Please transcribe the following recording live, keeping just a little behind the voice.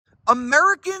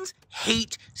Americans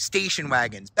hate station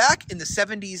wagons. Back in the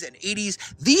 70s and 80s,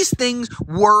 these things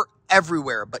were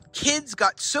everywhere, but kids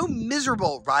got so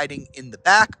miserable riding in the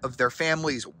back of their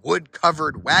family's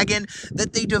wood-covered wagon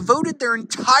that they devoted their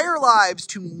entire lives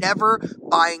to never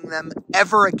buying them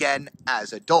ever again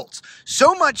as adults.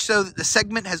 So much so that the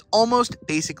segment has almost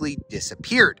basically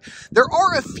disappeared. There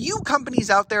are a few companies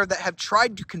out there that have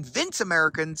tried to convince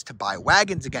Americans to buy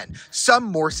wagons again, some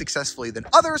more successfully than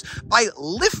others, by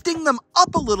lifting them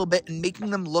up a little bit and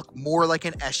making them look more like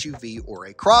an SUV or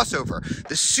a crossover.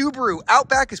 The Subaru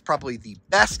Outback is probably the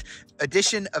best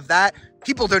edition of that.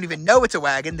 People don't even know it's a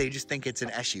wagon, they just think it's an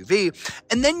SUV.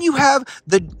 And then you have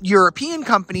the European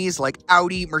companies like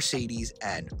Audi, Mercedes,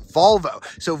 and Volvo.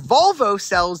 So Volvo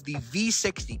sells the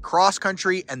V60 Cross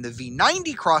Country and the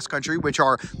V90 Cross Country, which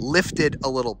are lifted a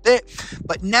little bit.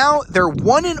 But now their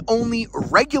one and only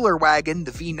regular wagon,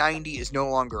 the V90, is no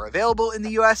longer available in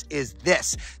the US, is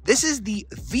this. This is the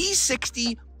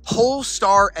V60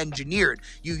 Polestar engineered.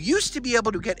 You used to be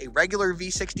able to get a regular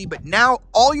V60, but now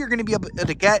all you're going to be able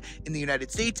to get in the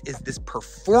United States is this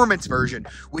performance version,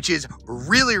 which is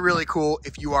really, really cool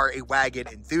if you are a wagon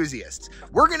enthusiast.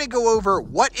 We're going to go over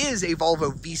what is a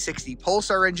Volvo V60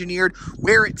 Polestar engineered,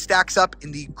 where it stacks up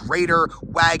in the greater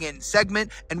wagon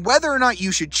segment, and whether or not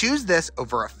you should choose this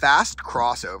over a fast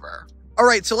crossover. All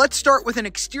right, so let's start with an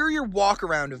exterior walk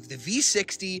around of the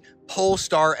V60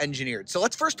 Polestar engineered. So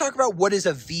let's first talk about what is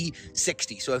a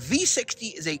V60. So a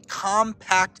V60 is a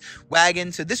compact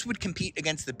wagon. So this would compete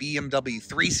against the BMW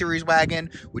 3 Series wagon,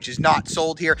 which is not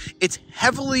sold here. It's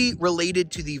heavily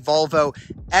related to the Volvo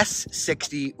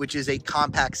S60, which is a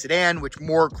compact sedan, which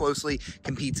more closely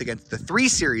competes against the 3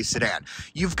 Series sedan.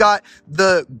 You've got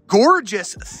the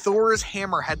gorgeous Thor's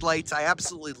hammer headlights. I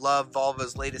absolutely love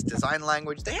Volvo's latest design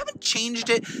language. They haven't changed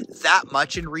it that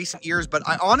much in recent years, but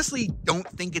I honestly don't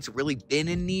think it's really been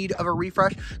in need of a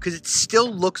refresh because it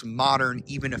still looks modern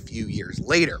even a few years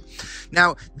later.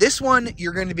 Now, this one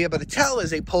you're going to be able to tell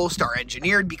is a Polestar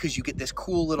engineered because you get this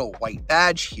cool little white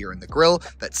badge here in the grille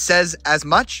that says as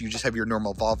much. You just have your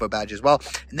normal Volvo badge as well.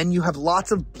 And then you have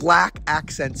lots of black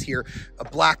accents here, a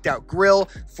blacked out grille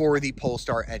for the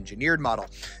Polestar engineered model.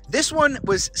 This one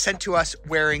was sent to us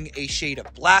wearing a shade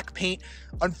of black paint.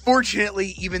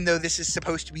 Unfortunately, even though this is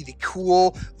supposed to be the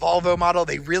cool Volvo model,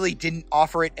 they really didn't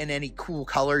offer it in any cool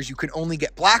colors. You can only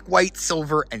get black, white,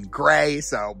 silver, and gray,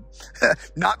 so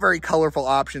not very colorful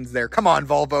options there. Come on,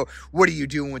 Volvo, what are you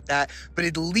doing with that? But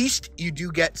at least you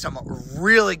do get some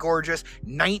really gorgeous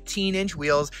 19-inch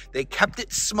wheels. They kept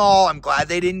it small. I'm glad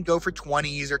they didn't go for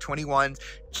 20s or 21s.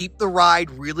 Keep the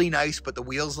ride really nice, but the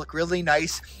wheels look really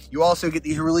nice. You also get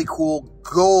these really cool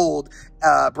gold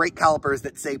brake calipers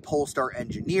that say Polestar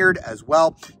engineered as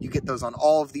well. You get those on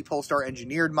all of the Polestar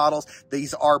engineered models.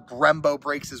 These are Brembo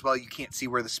brakes as well. You can't see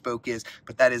where the spoke is,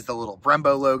 but that is the little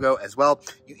Brembo logo as well.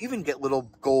 You even get little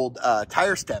gold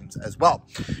tire stems as well.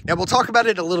 Now, we'll talk about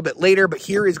it a little bit later, but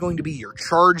here is going to be your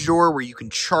charge door where you can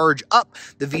charge up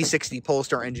the V60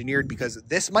 Polestar engineered, because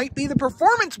this might be the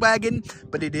performance wagon,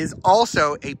 but it is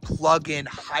also a plug-in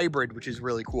hybrid, which is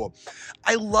really cool.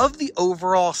 I love the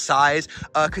overall size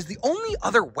because the only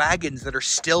other wagons that are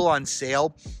still on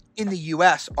sale in the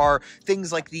US are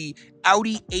things like the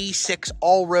Audi A6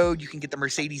 all-road. You can get the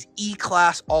Mercedes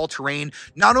E-Class all-terrain.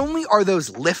 Not only are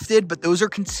those lifted, but those are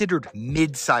considered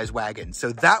mid-size wagons.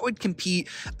 So that would compete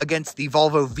against the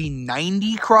Volvo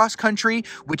V90 Cross Country,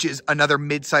 which is another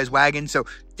mid-size wagon. So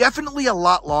definitely a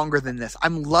lot longer than this.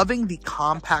 I'm loving the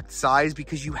compact size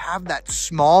because you have that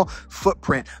small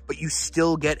footprint, but you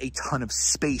still get a ton of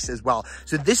space as well.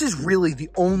 So this is really the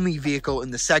only vehicle in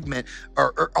the segment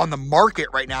or on the market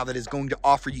right now that is going to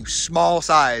offer you small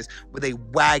size with a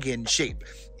wagon shape.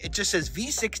 It just says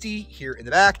V60 here in the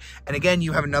back. And again,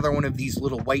 you have another one of these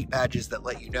little white badges that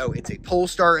let you know it's a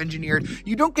Polestar engineered.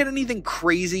 You don't get anything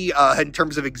crazy in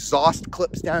terms of exhaust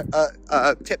clips down,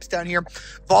 tips down here.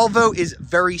 Volvo is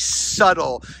very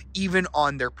subtle, even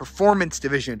on their performance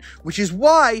division, which is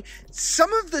why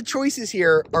some of the choices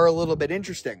here are a little bit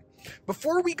interesting.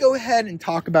 Before we go ahead and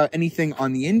talk about anything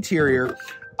on the interior,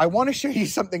 I want to show you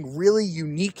something really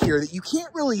unique here that you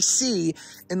can't really see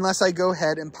unless I go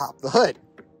ahead and pop the hood.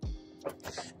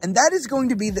 And that is going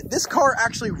to be that this car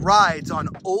actually rides on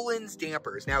Öhlins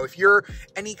dampers. Now, if you're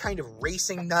any kind of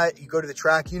racing nut, you go to the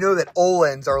track, you know that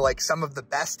Öhlins are like some of the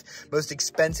best, most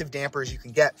expensive dampers you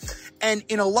can get. And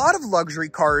in a lot of luxury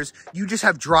cars, you just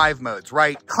have drive modes,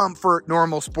 right? Comfort,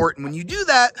 normal, sport. And when you do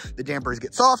that, the dampers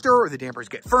get softer or the dampers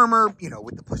get firmer, you know,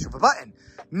 with the push of a button.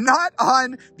 Not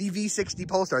on the V60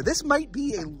 Polestar. This might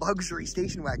be a luxury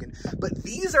station wagon, but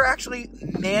these are actually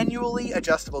manually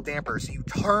adjustable dampers. So you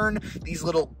turn these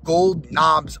little gold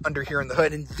knobs under here in the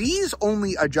hood, and these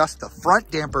only adjust the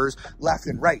front dampers left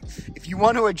and right. If you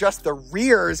want to adjust the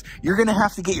rears, you're gonna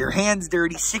have to get your hands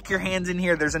dirty, stick your hands in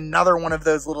here. There's another one of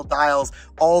those little dials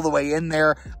all the way in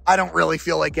there. I don't really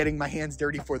feel like getting my hands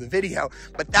dirty for the video,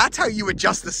 but that's how you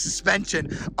adjust the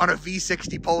suspension on a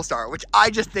V60 Polestar, which I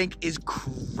just think is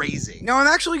crazy. Now, I'm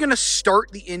actually gonna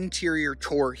start the interior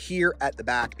tour here at the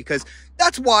back because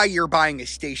that's why you're buying a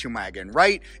station wagon,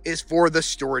 right? Is for the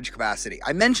storage capacity.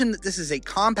 I mentioned that this is a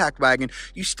compact wagon.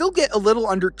 You still get a little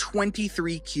under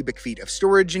 23 cubic feet of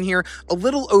storage in here, a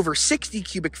little over 60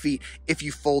 cubic feet if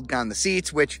you fold down the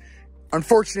seats, which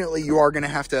unfortunately you are gonna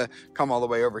have to come all the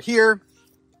way over here.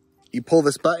 You pull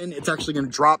this button, it's actually gonna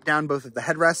drop down both of the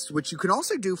headrests, which you can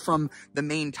also do from the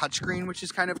main touchscreen, which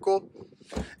is kind of cool.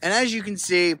 And as you can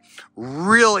see,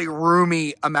 really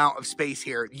roomy amount of space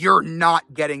here. You're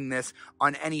not getting this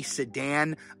on any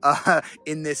sedan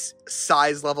in this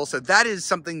size level. So that is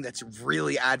something that's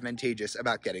really advantageous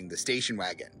about getting the station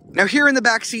wagon. Now here in the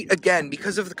back seat, again,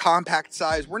 because of the compact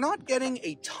size, we're not getting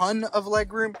a ton of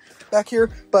legroom back here,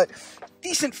 but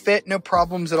decent fit, no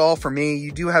problems at all for me.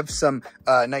 You do have some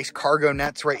nice cargo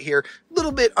nets right here. A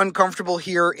little bit uncomfortable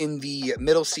here in the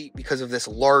middle seat because of this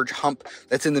large hump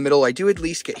that's in the middle. I do at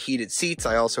least get heated seats.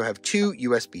 I also have 2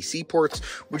 USB-C ports,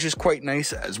 which is quite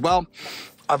nice as well.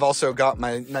 I've also got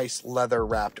my nice leather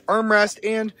wrapped armrest,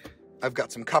 and I've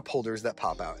got some cup holders that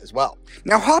pop out as well.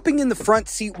 Now, hopping in the front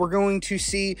seat, we're going to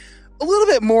see a little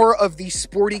bit more of the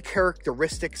sporty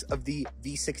characteristics of the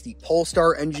V60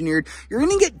 Polestar engineered. You're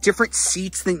going to get different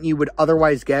seats than you would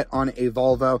otherwise get on a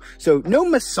Volvo. So no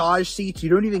massage seats. You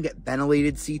don't even get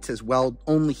ventilated seats as well,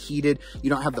 only heated. You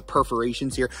don't have the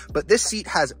perforations here, but this seat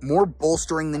has more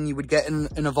bolstering than you would get in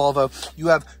a Volvo. You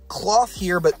have cloth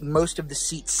here, but most of the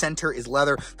seat center is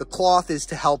leather. The cloth is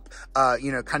to help,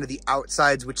 you know, kind of the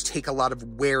outsides, which take a lot of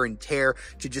wear and tear,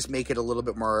 to just make it a little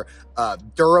bit more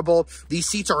durable. These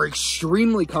seats are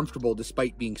extremely comfortable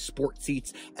despite being sport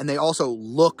seats, and they also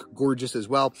look gorgeous as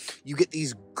well. You get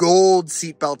these gold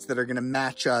seat belts that are going to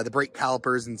match the brake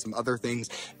calipers and some other things.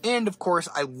 And of course,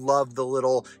 I love the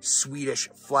little Swedish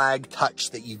flag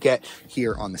touch that you get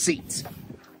here on the seats.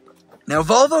 Now,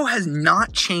 Volvo has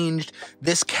not changed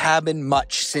this cabin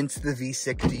much since the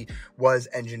V60 was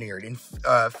engineered. In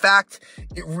fact,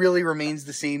 it really remains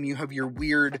the same. You have your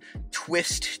weird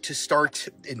twist to start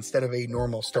instead of a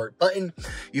normal start button.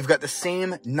 You've got the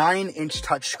same 9-inch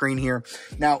touchscreen here.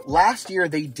 Now, last year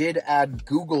they did add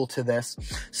Google to this,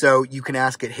 so you can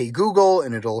ask it, "Hey Google,"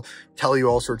 and it'll tell you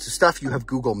all sorts of stuff. You have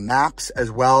Google Maps as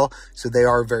well, so they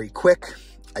are very quick.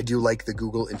 I do like the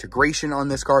Google integration on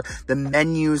this car. The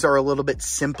menus are a little bit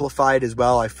simplified as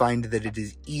well. I find that it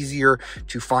is easier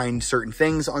to find certain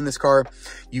things on this car.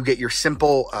 You get your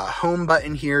simple home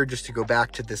button here just to go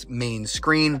back to this main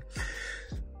screen.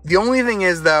 The only thing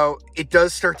is, though, it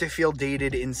does start to feel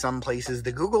dated in some places.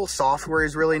 The Google software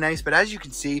is really nice, but as you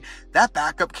can see, that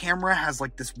backup camera has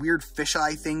like this weird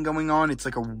fisheye thing going on. It's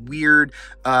like a weird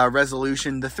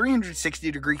resolution. The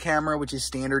 360-degree camera, which is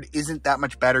standard, isn't that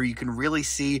much better. You can really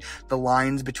see the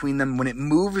lines between them. When it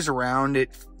moves around,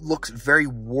 it looks very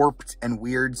warped and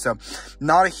weird, so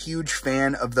not a huge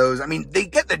fan of those. I mean, they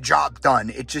get the job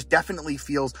done. It just definitely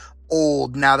feels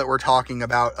old now that we're talking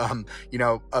about, you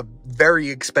know, a very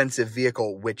expensive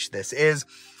vehicle, which this is.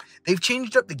 They've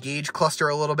changed up the gauge cluster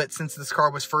a little bit since this car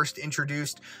was first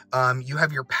introduced. You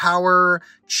have your power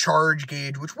charge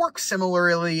gauge, which works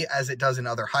similarly as it does in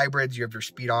other hybrids. You have your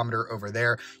speedometer over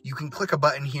there. You can click a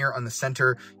button here on the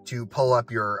center to pull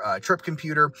up your trip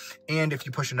computer. And if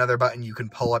you push another button, you can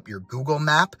pull up your Google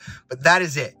map. But that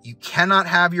is it. You cannot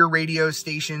have your radio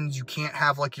stations. You can't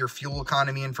have like your fuel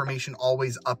economy information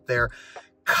always up there.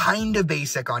 Kind of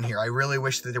basic on here. I really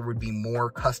wish that there would be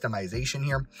more customization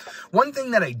here. One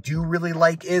thing that I do really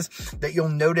like is that you'll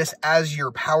notice as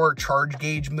your power charge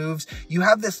gauge moves, you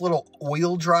have this little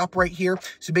oil drop right here.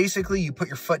 So basically you put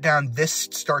your foot down, this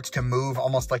starts to move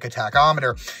almost like a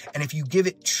tachometer. And if you give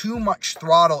it too much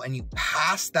throttle and you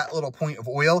pass that little point of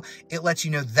oil, it lets you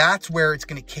know that's where it's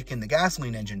going to kick in the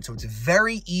gasoline engine. So it's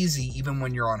very easy, even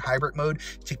when you're on hybrid mode,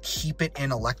 to keep it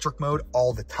in electric mode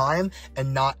all the time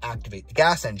and not activate the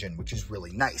gas engine, which is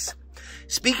really nice.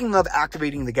 Speaking of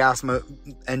activating the gas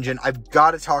engine, I've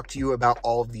got to talk to you about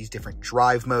all of these different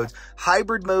drive modes.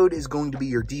 Hybrid mode is going to be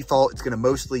your default. It's going to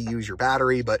mostly use your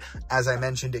battery, but as I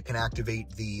mentioned, it can activate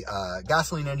the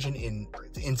gasoline engine in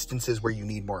instances where you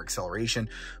need more acceleration.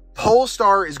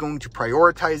 Polestar is going to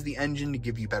prioritize the engine to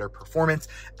give you better performance.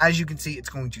 As you can see, it's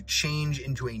going to change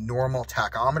into a normal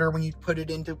tachometer when you put it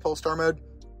into Polestar mode.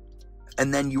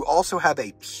 And then you also have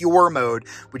a pure mode,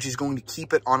 which is going to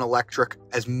keep it on electric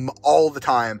all the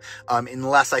time,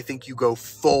 unless I think you go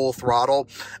full throttle.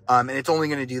 And it's only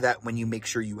going to do that when you make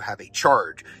sure you have a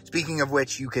charge. Speaking of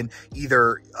which, you can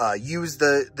either use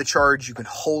the charge, you can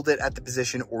hold it at the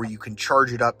position, or you can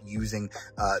charge it up using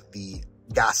the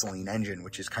gasoline engine,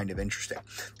 which is kind of interesting.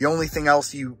 The only thing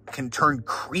else, you can turn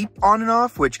creep on and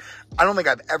off, which I don't think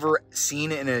I've ever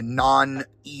seen in a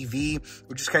non-EV,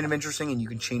 which is kind of interesting, and you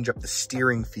can change up the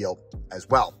steering feel as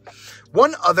well.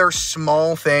 One other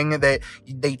small thing that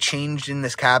they changed in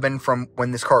this cabin from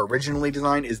when this car originally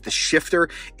designed is the shifter.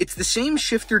 It's the same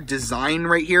shifter design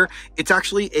right here. It's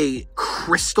actually a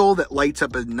crystal that lights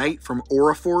up at night from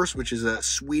Auraforce, which is a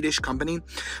Swedish company,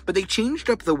 but they changed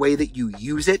up the way that you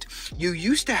use it. You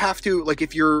used to have to, like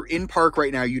if you're in park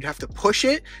right now, you'd have to push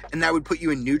it, and that would put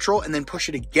you in neutral, and then push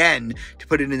it again to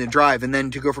put it in the drive. And then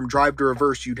to go from drive to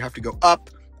reverse, you'd have to go up,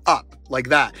 like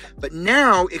that. But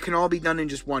now it can all be done in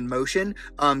just one motion,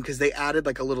 because they added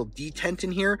like a little detent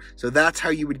in here. So that's how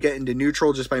you would get into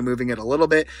neutral, just by moving it a little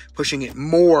bit. Pushing it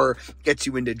more gets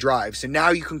you into drive. So now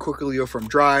you can quickly go from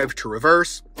drive to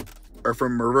reverse, or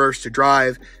from reverse to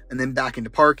drive, and then back into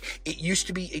park. It used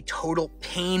to be a total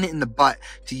pain in the butt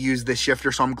to use this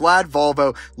shifter, so I'm glad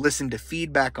Volvo listened to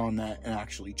feedback on that and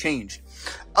actually changed.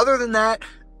 Other than that,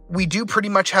 we do pretty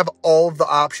much have all of the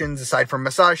options aside from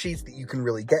massage seats that you can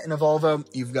really get in a Volvo.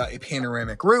 You've got a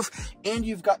panoramic roof, and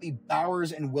you've got the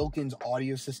Bowers & Wilkins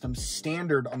audio system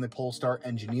standard on the Polestar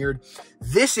Engineered.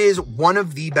 This is one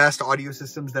of the best audio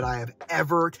systems that I have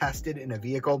ever tested in a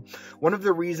vehicle. One of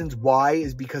the reasons why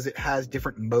is because it has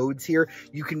different modes here.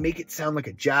 You can make it sound like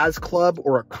a jazz club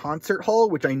or a concert hall,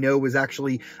 which I know was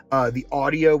actually, the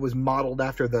audio was modeled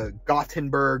after the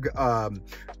Gothenburg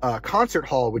concert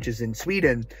hall, which is in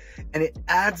Sweden. And it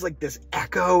adds like this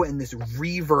echo and this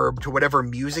reverb to whatever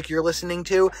music you're listening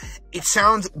to. It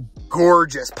sounds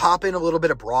gorgeous. Pop in a little bit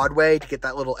of Broadway to get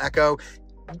that little echo.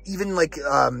 Even like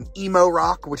emo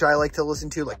rock, which I like to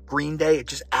listen to, like Green Day, it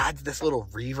just adds this little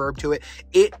reverb to it.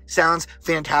 It sounds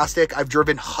fantastic. I've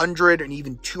driven $100,000 and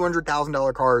even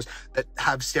 $200,000 cars that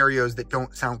have stereos that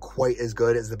don't sound quite as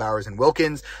good as the Bowers &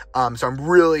 Wilkins. So I'm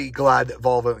really glad that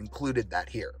Volvo included that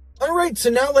here. All right, so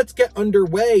now let's get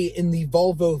underway in the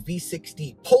Volvo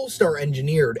V60 Polestar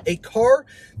Engineered, a car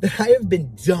that I have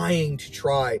been dying to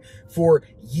try for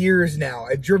years now.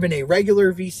 I've driven a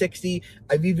regular V60.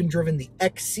 I've even driven the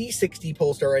XC60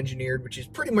 Polestar Engineered, which is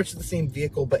pretty much the same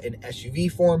vehicle, but in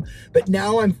SUV form. But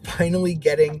now I'm finally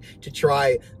getting to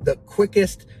try the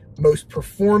quickest, most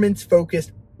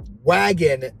performance-focused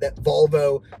wagon that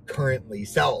Volvo currently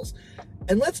sells.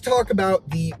 And let's talk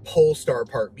about the Polestar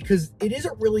part, because it is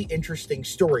a really interesting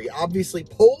story. Obviously,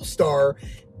 Polestar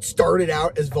started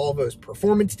out as Volvo's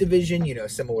performance division, you know,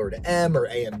 similar to M or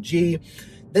AMG.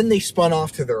 Then they spun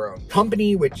off to their own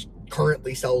company, which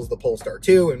currently sells the Polestar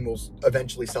 2 and will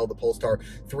eventually sell the Polestar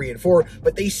 3 and 4.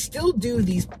 But they still do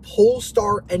these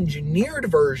Polestar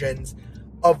engineered versions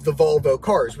of the Volvo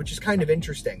cars, which is kind of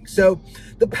interesting. So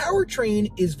the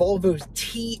powertrain is Volvo's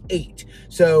T8.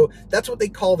 So that's what they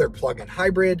call their plug-in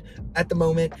hybrid at the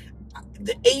moment.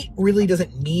 The 8 really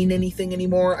doesn't mean anything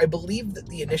anymore. I believe that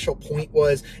the initial point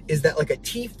is that like a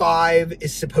T5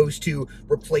 is supposed to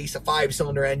replace a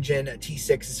 5-cylinder engine, a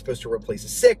T6 is supposed to replace a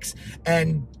 6,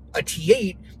 and a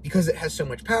T8, because it has so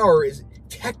much power, is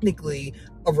technically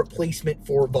a replacement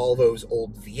for Volvo's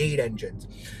old V8 engines.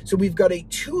 So we've got a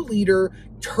 2-liter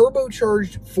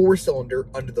turbocharged 4-cylinder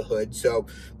under the hood. So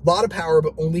a lot of power,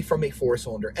 but only from a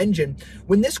 4-cylinder engine.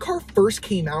 When this car first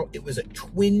came out, it was a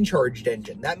twin-charged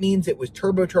engine. That means it was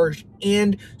turbocharged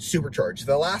and supercharged.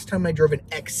 The last time I drove an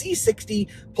XC60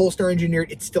 Polestar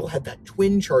Engineered, it still had that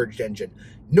twin-charged engine.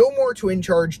 No more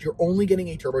twin-charged, you're only getting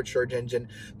a turbocharged engine,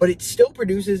 but it still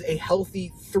produces a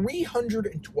healthy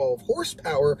 312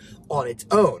 horsepower on its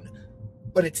own.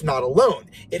 But it's not alone.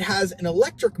 It has an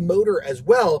electric motor as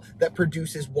well that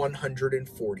produces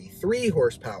 143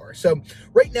 horsepower. So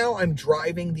right now I'm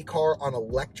driving the car on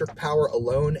electric power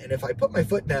alone, and if I put my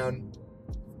foot down,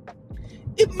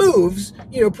 it moves,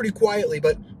 you know, pretty quietly,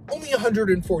 but only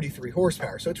 143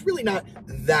 horsepower. So it's really not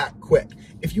that quick.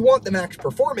 If you want the max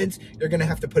performance, you're going to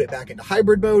have to put it back into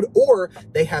hybrid mode, or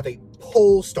they have a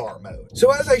Polestar mode.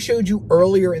 So as I showed you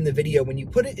earlier in the video, when you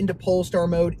put it into Polestar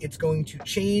mode, it's going to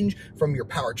change from your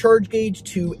power charge gauge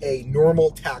to a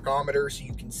normal tachometer, so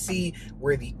you can see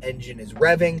where the engine is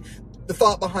revving. The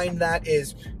thought behind that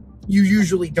is you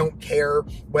usually don't care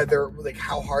whether, like,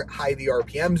 how high the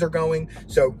RPMs are going,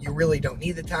 so you really don't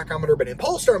need the tachometer. But in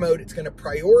Polestar mode, it's going to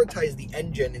prioritize the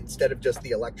engine instead of just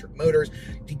the electric motors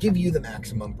to give you the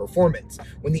maximum performance.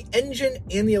 When the engine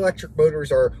and the electric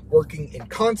motors are working in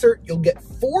concert, you'll get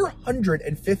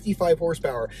 455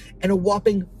 horsepower and a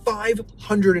whopping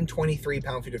 523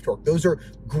 pound-feet of torque. Those are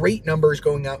great numbers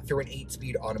going out through an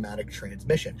 8-speed automatic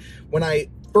transmission. When I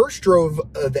first drove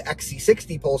the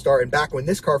XC60 Polestar, and back when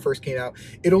this car first came out,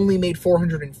 it only made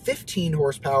 415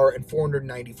 horsepower and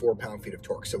 494 pound-feet of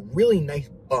torque. So really nice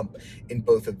bump in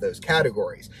both of those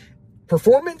categories.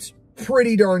 Performance,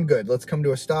 pretty darn good. Let's come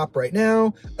to a stop right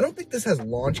now. I don't think this has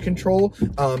launch control,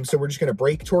 so we're just going to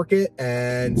brake torque it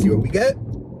and see what we get.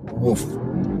 Woof.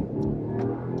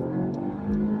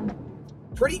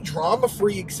 Pretty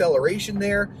drama-free acceleration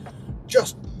there.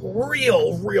 Just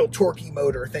real torquey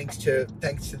motor thanks to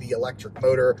the electric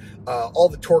motor. All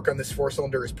the torque on this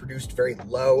 4-cylinder is produced very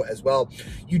low as well.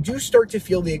 You do start to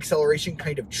feel the acceleration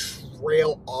kind of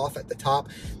trail off at the top.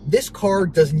 This car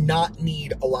does not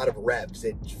need a lot of revs.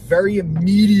 It's very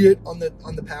immediate on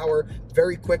the power,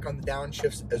 very quick on the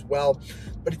downshifts as well,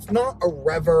 but it's not a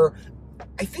rever.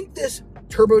 I think this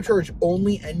turbocharged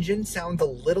only engine sounds a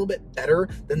little bit better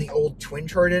than the old twin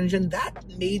charge engine. That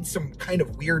made some kind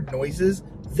of weird noises.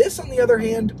 This, on the other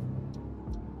hand,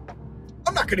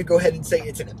 I'm not going to go ahead and say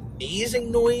it's an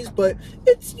amazing noise, but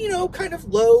it's, you know, kind of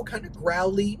low, kind of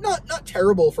growly, not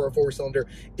terrible for a 4-cylinder.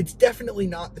 It's definitely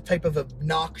not the type of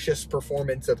obnoxious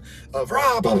performance of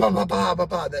rah, bah, bah, bah, bah, bah,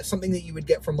 bah. That's something that you would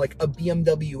get from like a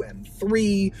BMW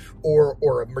M3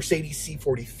 or a Mercedes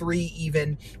C43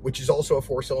 even, which is also a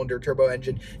 4-cylinder turbo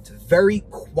engine. It's a very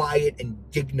quiet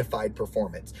and dignified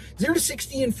performance. 0 to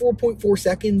 60 in 4.4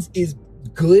 seconds is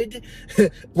good.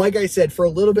 Like I said, for a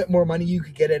little bit more money, you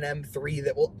could get an M3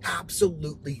 that will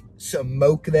absolutely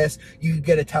smoke this. You could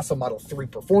get a Tesla Model 3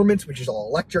 Performance, which is all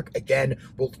electric. Again,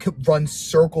 will run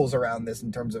circles around this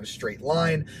in terms of a straight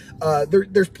line.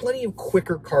 There's plenty of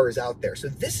quicker cars out there. So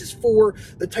this is for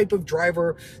the type of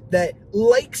driver that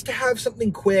likes to have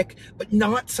something quick, but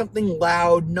not something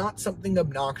loud, not something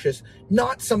obnoxious,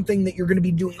 not something that you're going to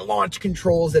be doing launch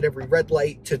controls at every red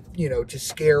light to, you know, to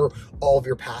scare all of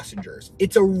your passengers.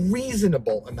 It's a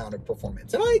reasonable amount of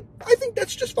performance, and I think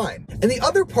that's just fine. And the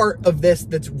other part of this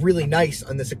that's really nice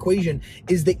on this equation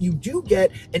is that you do get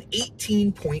an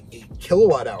 18.8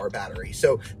 kilowatt hour battery.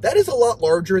 So that is a lot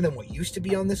larger than what used to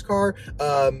be on this car.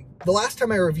 The last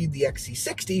time I reviewed the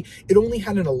XC60, it only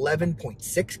had an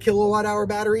 11.6 kilowatt hour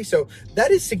battery. So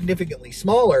that is significantly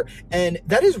smaller, and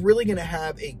that is really going to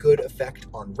have a good effect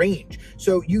on range.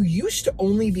 So you used to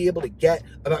only be able to get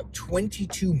about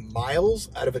 22 miles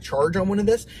out of a charge on one of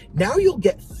this. Now you'll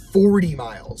get 40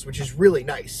 miles, which is really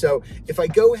nice. So if I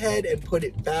go ahead and put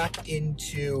it back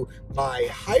into my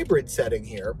hybrid setting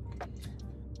here,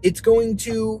 it's going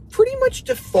to pretty much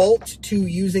default to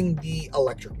using the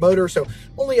electric motor, so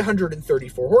only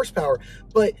 134 horsepower,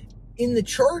 but in the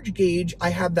charge gauge,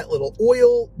 I have that little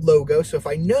oil logo, so if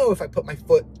I know if I put my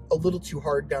foot a little too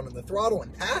hard down on the throttle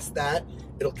and past that,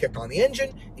 it'll kick on the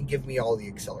engine and give me all the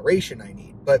acceleration I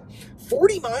need. But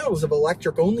 40 miles of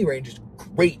electric-only range is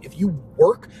great. If you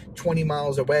work 20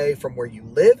 miles away from where you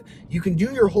live, you can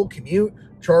do your whole commute,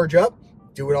 charge up,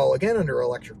 do it all again under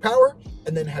electric power,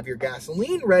 and then have your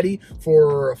gasoline ready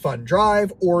for a fun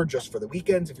drive or just for the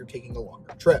weekends if you're taking a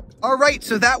longer trip. All right,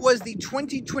 so that was the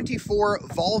 2024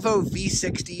 Volvo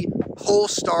V60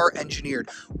 Polestar engineered.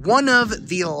 One of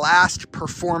the last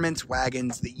performance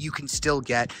wagons that you can still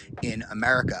get in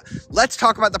America. Let's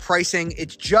talk about the pricing.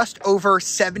 It's just over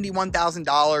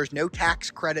 $71,000. No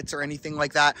tax credits or anything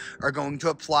like that are going to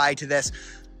apply to this.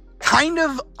 Kind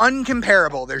of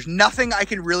uncomparable. There's nothing I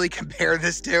can really compare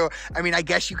this to. I mean, I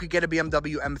guess you could get a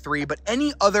BMW M3, but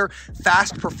any other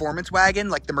fast performance wagon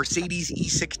like the Mercedes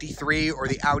E63 or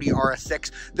the Audi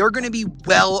RS6, they're going to be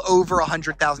well over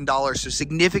 $100,000, so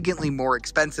significantly more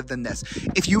expensive than this.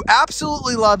 If you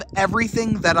absolutely love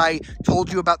everything that I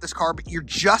told you about this car, but you're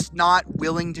just not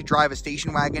willing to drive a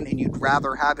station wagon and you'd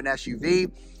rather have an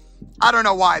SUV, I don't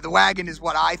know why. The wagon is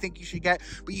what I think you should get,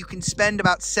 but you can spend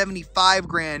about 75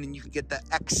 grand and you can get the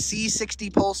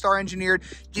XC60 Polestar engineered.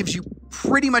 Gives you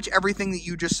pretty much everything that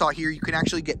you just saw here. You can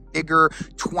actually get bigger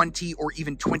 20 or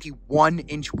even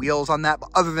 21-inch wheels on that. But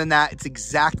other than that, it's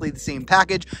exactly the same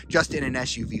package, just in an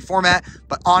SUV format.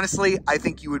 But honestly, I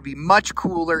think you would be much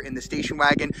cooler in the station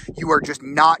wagon. You are just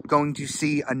not going to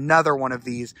see another one of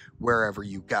these wherever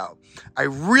you go. I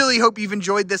really hope you've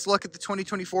enjoyed this look at the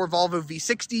 2024 Volvo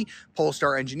V60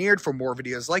 Polestar engineered. For more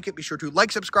videos like it, be sure to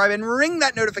like, subscribe, and ring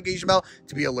that notification bell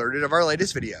to be alerted of our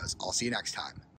latest videos. I'll see you next time.